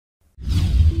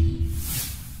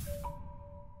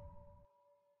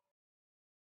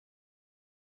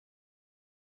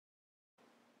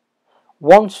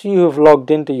Once you have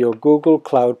logged into your Google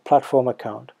Cloud Platform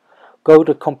account, go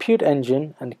to Compute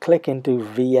Engine and click into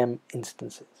VM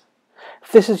Instances.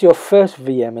 If this is your first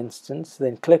VM instance,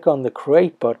 then click on the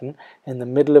Create button in the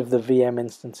middle of the VM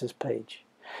Instances page.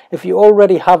 If you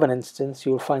already have an instance,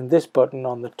 you will find this button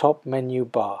on the top menu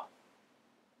bar.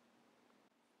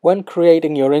 When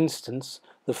creating your instance,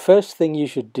 the first thing you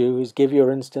should do is give your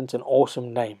instance an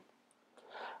awesome name.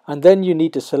 And then you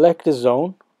need to select a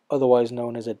zone, otherwise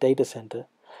known as a data center,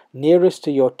 nearest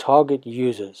to your target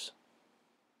users.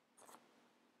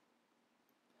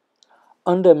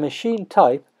 Under Machine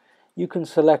Type, you can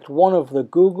select one of the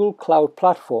Google Cloud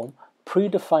Platform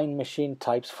predefined machine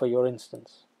types for your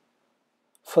instance.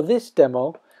 For this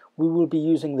demo, we will be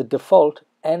using the default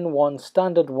N1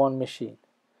 Standard 1 machine.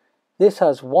 This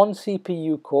has one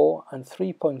CPU core and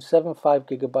 3.75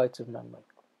 GB of memory.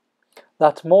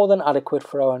 That's more than adequate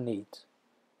for our needs.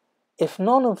 If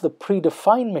none of the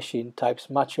predefined machine types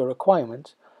match your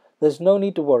requirements, there's no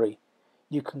need to worry.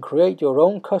 You can create your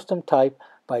own custom type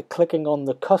by clicking on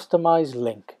the Customize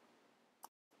link.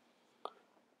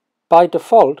 By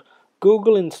default,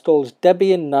 Google installs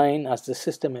Debian 9 as the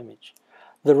system image.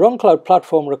 The RunCloud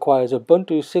platform requires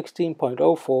Ubuntu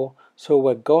 16.04, so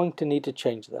we're going to need to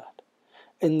change that.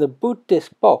 In the boot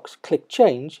disk box, click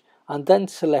Change and then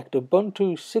select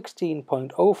Ubuntu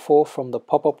 16.04 from the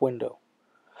pop-up window.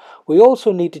 We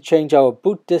also need to change our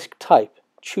boot disk type.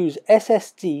 Choose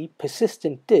SSD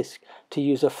persistent disk to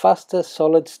use a faster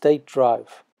solid-state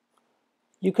drive.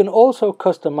 You can also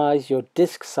customize your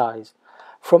disk size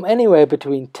from anywhere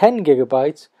between 10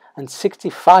 GB and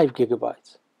 65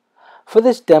 GB. For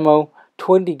this demo,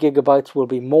 20 GB will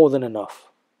be more than enough.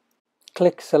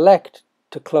 Click Select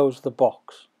to close the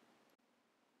box.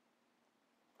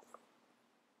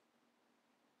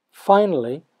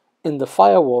 Finally, in the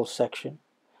Firewall section,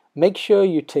 make sure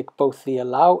you tick both the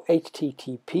Allow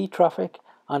HTTP traffic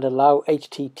and Allow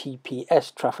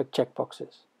HTTPS traffic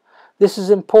checkboxes. This is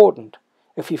important.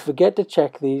 If you forget to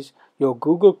check these, your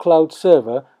Google Cloud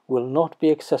server will not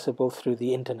be accessible through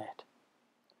the internet.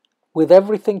 With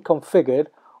everything configured,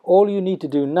 all you need to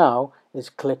do now is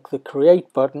click the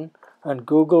Create button and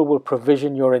Google will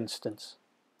provision your instance.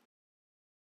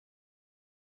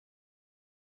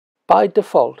 By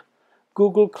default,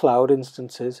 Google Cloud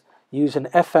instances use an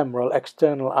ephemeral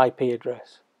external IP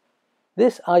address.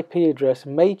 This IP address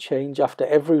may change after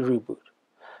every reboot,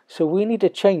 so we need to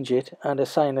change it and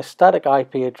assign a static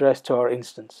IP address to our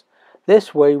instance.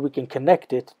 This way we can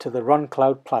connect it to the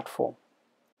RunCloud platform.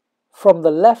 From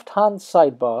the left-hand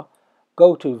sidebar,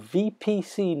 go to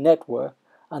VPC Network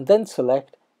and then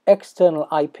select External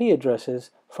IP Addresses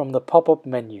from the pop-up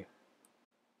menu.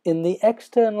 In the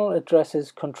External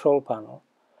Addresses control panel,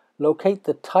 locate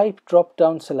the Type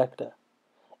drop-down selector.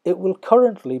 It will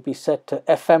currently be set to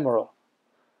ephemeral.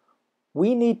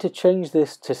 We need to change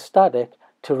this to static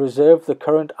to reserve the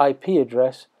current IP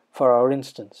address for our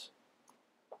instance.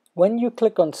 When you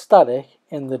click on static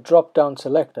in the drop-down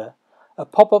selector, a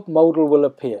pop-up modal will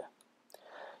appear.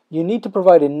 You need to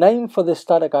provide a name for this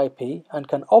static IP and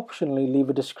can optionally leave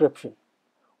a description.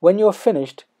 When you're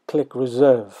finished, click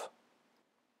Reserve.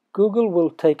 Google will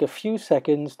take a few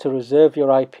seconds to reserve your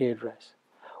IP address.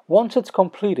 Once it's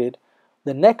completed,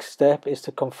 the next step is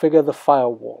to configure the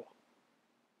firewall.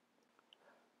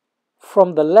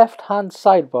 From the left-hand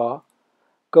sidebar,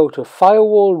 go to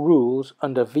Firewall Rules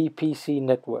under VPC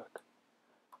Network.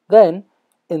 Then,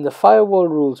 in the Firewall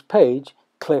Rules page,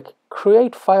 click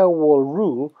Create Firewall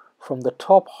Rule from the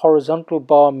top horizontal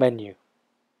bar menu.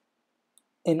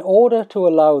 In order to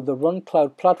allow the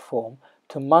RunCloud platform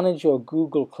to manage your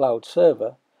Google Cloud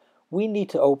server, we need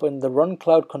to open the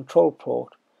RunCloud control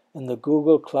port in the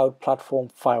Google Cloud Platform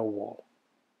firewall.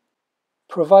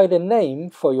 Provide a name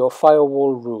for your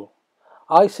firewall rule.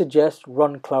 I suggest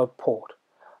RunCloud port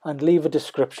and leave a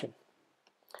description.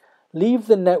 Leave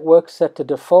the network set to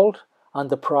default and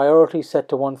the priority set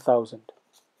to 1000.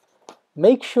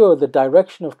 Make sure the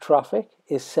direction of traffic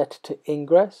is set to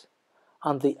ingress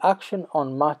and the action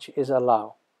on match is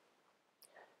allow.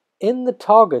 In the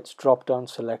Targets drop-down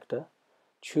selector,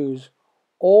 choose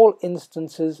All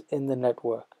Instances in the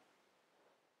Network.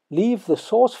 Leave the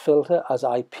source filter as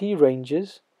IP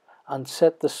ranges and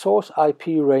set the source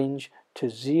IP range to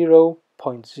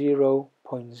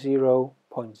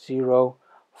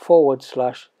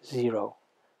 0.0.0.0/0.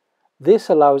 This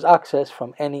allows access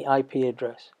from any IP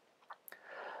address.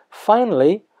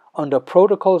 Finally, under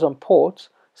Protocols and Ports,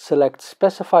 select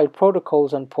Specified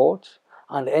Protocols and Ports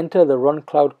and enter the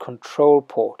RunCloud control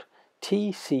port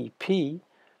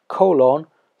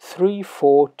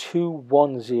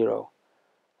TCP:34210.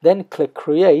 Then click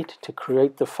Create to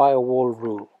create the firewall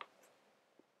rule.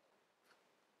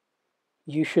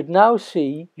 You should now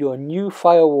see your new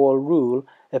firewall rule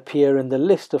appear in the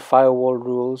list of firewall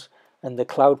rules in the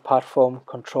Cloud Platform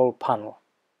Control panel.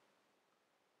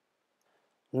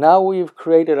 Now we've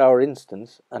created our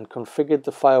instance and configured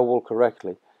the firewall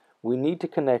correctly, we need to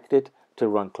connect it to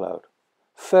RunCloud.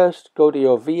 First, go to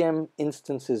your VM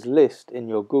instances list in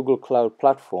your Google Cloud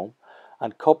Platform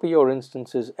and copy your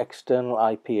instance's external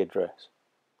IP address.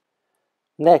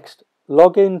 Next,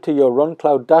 log in to your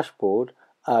RunCloud dashboard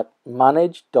at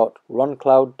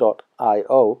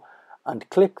manage.runcloud.io and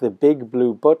click the big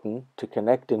blue button to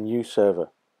connect a new server.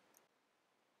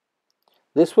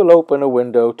 This will open a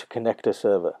window to connect a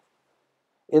server.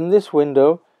 In this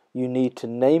window, you need to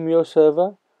name your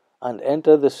server and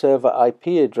enter the server IP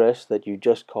address that you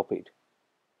just copied.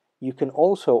 You can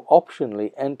also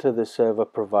optionally enter the server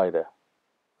provider.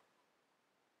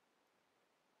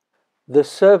 The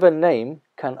server name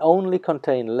can only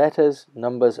contain letters,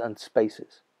 numbers, and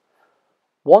spaces.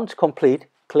 Once complete,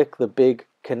 click the big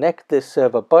Connect this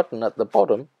server button at the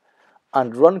bottom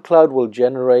and RunCloud will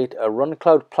generate a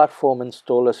RunCloud Platform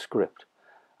Installer script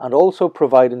and also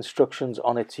provide instructions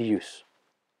on its use.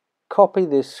 Copy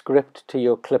this script to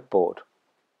your clipboard.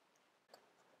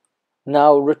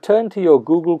 Now return to your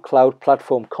Google Cloud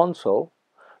Platform console,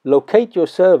 locate your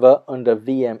server under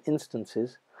VM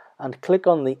instances and click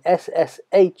on the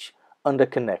SSH under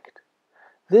Connect.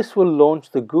 This will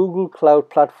launch the Google Cloud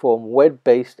Platform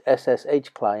web-based SSH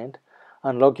client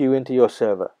and log you into your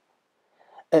server.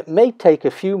 It may take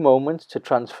a few moments to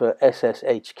transfer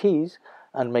SSH keys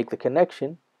and make the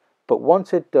connection, but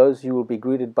once it does, you will be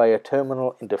greeted by a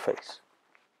terminal interface.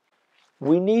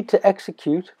 We need to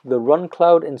execute the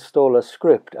RunCloud installer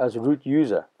script as root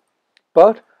user,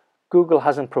 but Google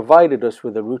hasn't provided us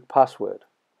with a root password.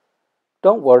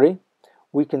 Don't worry,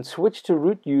 we can switch to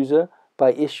root user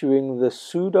by issuing the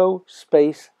sudo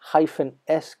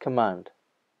 -s command.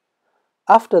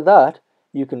 After that,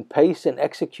 you can paste and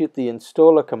execute the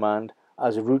installer command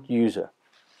as root user.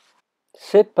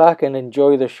 Sit back and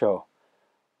enjoy the show.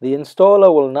 The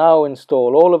installer will now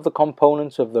install all of the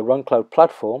components of the RunCloud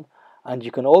platform, and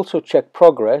you can also check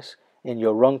progress in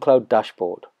your RunCloud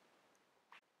dashboard.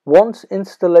 Once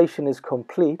installation is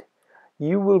complete,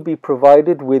 you will be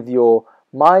provided with your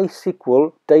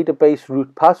MySQL database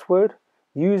root password,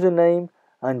 username,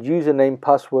 and username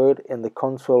password in the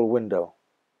console window.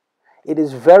 It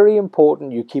is very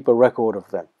important you keep a record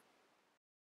of them.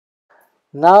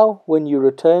 Now, when you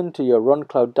return to your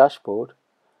RunCloud dashboard,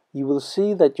 you will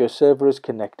see that your server is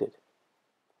connected.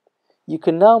 You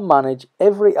can now manage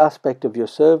every aspect of your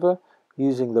server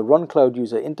using the RunCloud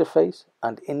user interface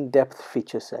and in-depth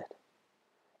feature set.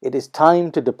 It is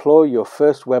time to deploy your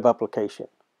first web application.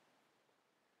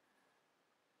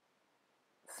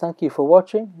 Thank you for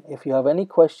watching. If you have any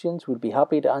questions, we'd be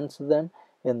happy to answer them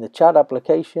in the chat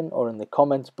application or in the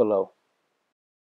comments below.